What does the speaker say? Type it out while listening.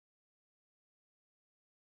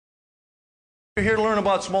You're here to learn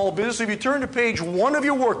about small business. If you turn to page 1 of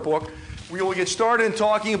your workbook, we will get started in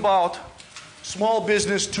talking about small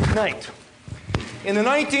business tonight. In the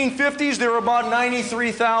 1950s, there were about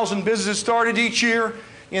 93,000 businesses started each year.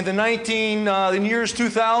 In the years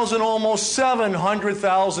 2000, almost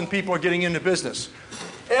 700,000 people are getting into business.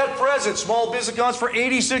 At present, small business accounts for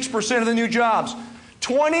 86% of the new jobs,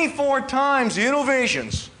 24 times the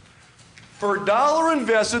innovations per dollar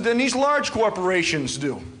invested than these large corporations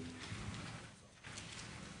do.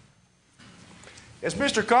 As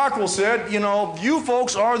Mr. Cockrell said, you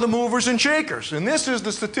folks are the movers and shakers, and this is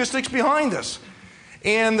the statistics behind this.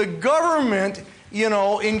 And the government,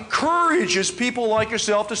 encourages people like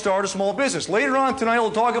yourself to start a small business. Later on tonight,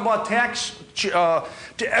 we'll talk about the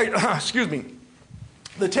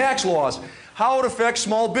tax laws, how it affects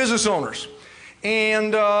small business owners.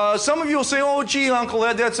 And some of you will say, oh, gee, Uncle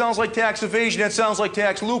Ed, that sounds like tax evasion, that sounds like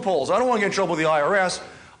tax loopholes. I don't want to get in trouble with the IRS.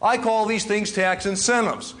 I call these things tax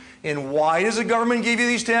incentives. And why does the government give you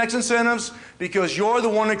these tax incentives? Because you're the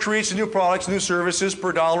one that creates the new products, new services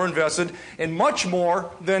per dollar invested, and much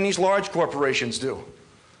more than these large corporations do.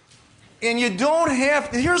 And you don't have,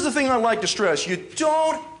 here's the thing I'd like to stress, you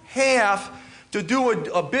don't have to do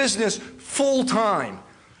a business full time.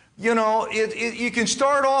 You can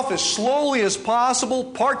start off as slowly as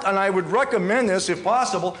possible, and I would recommend this if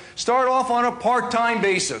possible, start off on a part-time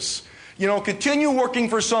basis. Continue working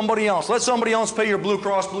for somebody else. Let somebody else pay your Blue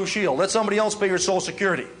Cross Blue Shield. Let somebody else pay your Social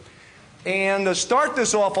Security. And start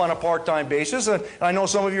this off on a part-time basis. I know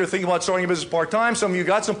some of you are thinking about starting a business part-time. Some of you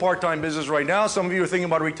got some part-time business right now. Some of you are thinking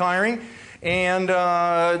about retiring. And,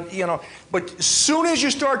 but as soon as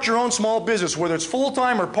you start your own small business, whether it's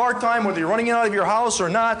full-time or part-time, whether you're running it out of your house or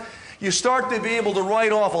not, you start to be able to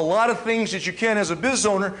write off a lot of things that you can as a business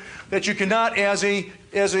owner that you cannot as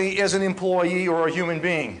an employee or a human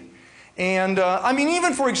being. And,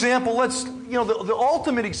 even for example, the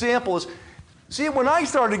ultimate example is, see, when I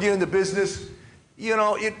started to get into business, you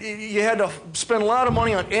had to spend a lot of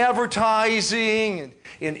money on advertising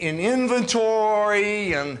and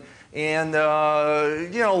inventory and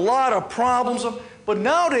a lot of problems. But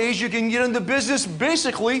nowadays, you can get into business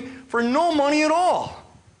basically for no money at all.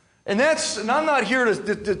 And I'm not here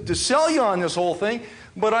to sell you on this whole thing.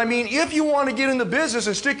 But if you want to get into business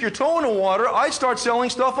and stick your toe in the water, I'd start selling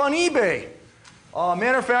stuff on eBay.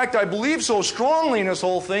 Matter of fact, I believe so strongly in this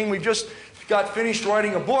whole thing. We've just got finished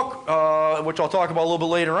writing a book, which I'll talk about a little bit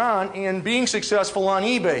later on, and being successful on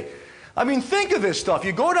eBay. Think of this stuff.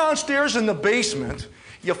 You go downstairs in the basement,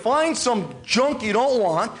 you find some junk you don't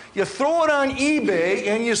want, you throw it on eBay,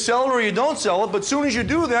 and you sell it or you don't sell it, but as soon as you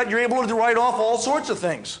do that, you're able to write off all sorts of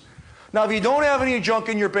things. Now, if you don't have any junk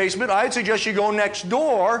in your basement, I'd suggest you go next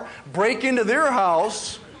door, break into their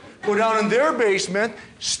house, go down in their basement,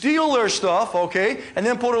 steal their stuff, okay, and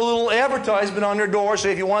then put a little advertisement on their door,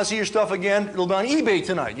 say if you want to see your stuff again, it'll be on eBay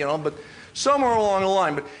tonight, but somewhere along the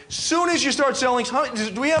line. But as soon as you start selling,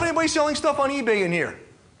 do we have anybody selling stuff on eBay in here?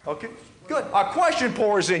 Okay, good. A question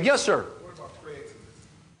pours in. Yes, sir. What about Craigslist?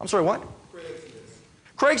 I'm sorry, what? Craigslist.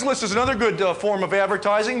 Craigslist is another good form of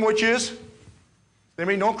advertising, which is...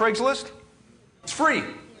 Anybody know Craigslist? It's free.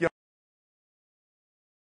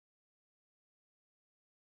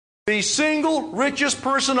 The single richest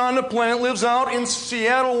person on the planet lives out in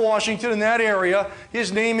Seattle, Washington, in that area.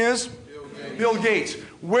 His name is? Bill Gates.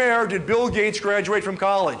 Where did Bill Gates graduate from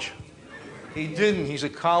college? He didn't. He's a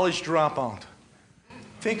college dropout.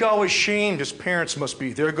 Think how ashamed his parents must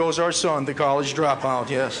be. There goes our son, the college dropout,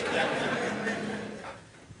 yes.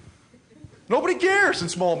 Nobody cares in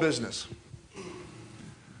small business.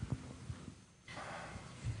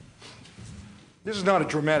 This is not a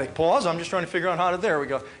dramatic pause. I'm just trying to figure out how to... There we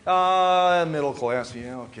go. Middle class.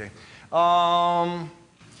 Yeah, okay.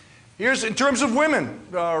 Here's in terms of women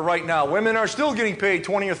right now. Women are still getting paid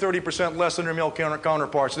 20 or 30% less than their male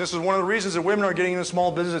counterparts. And this is one of the reasons that women are getting into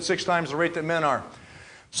small business at 6 times the rate that men are.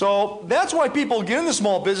 So that's why people get into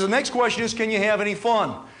small business. The next question is, can you have any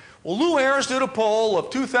fun? Well, Lou Harris did a poll of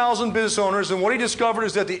 2,000 business owners, and what he discovered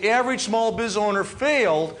is that the average small business owner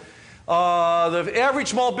failed. The average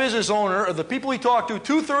small business owner, or the people he talked to,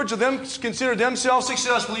 2/3 of them consider themselves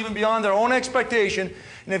successful even beyond their own expectation,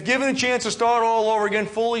 and if given a chance to start all over again,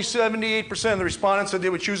 fully 78% of the respondents said they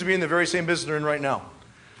would choose to be in the very same business they're in right now,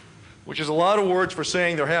 which is a lot of words for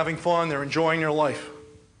saying they're having fun, they're enjoying their life,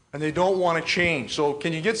 and they don't want to change. So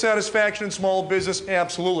can you get satisfaction in small business?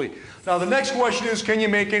 Absolutely. Now the next question is, can you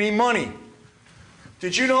make any money?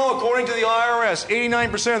 Did you know, according to the IRS,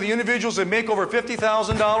 89% of the individuals that make over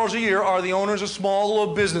 $50,000 a year are the owners of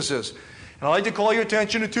small businesses? And I'd like to call your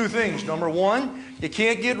attention to 2 things. Number 1, you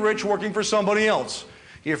can't get rich working for somebody else.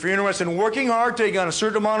 If you're interested in working hard, taking on a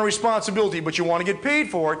certain amount of responsibility, but you want to get paid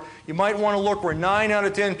for it, you might want to look where 9 out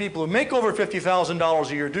of 10 people who make over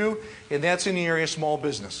 $50,000 a year do, and that's in the area of small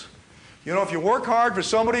business. You know, if you work hard for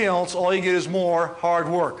somebody else, all you get is more hard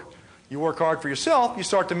work. You work hard for yourself, you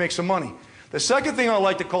start to make some money. The second thing I'd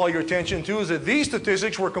like to call your attention to is that these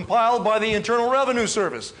statistics were compiled by the Internal Revenue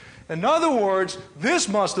Service. In other words, this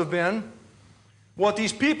must have been what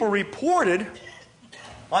these people reported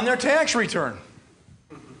on their tax return.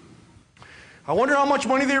 I wonder how much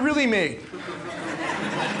money they really made.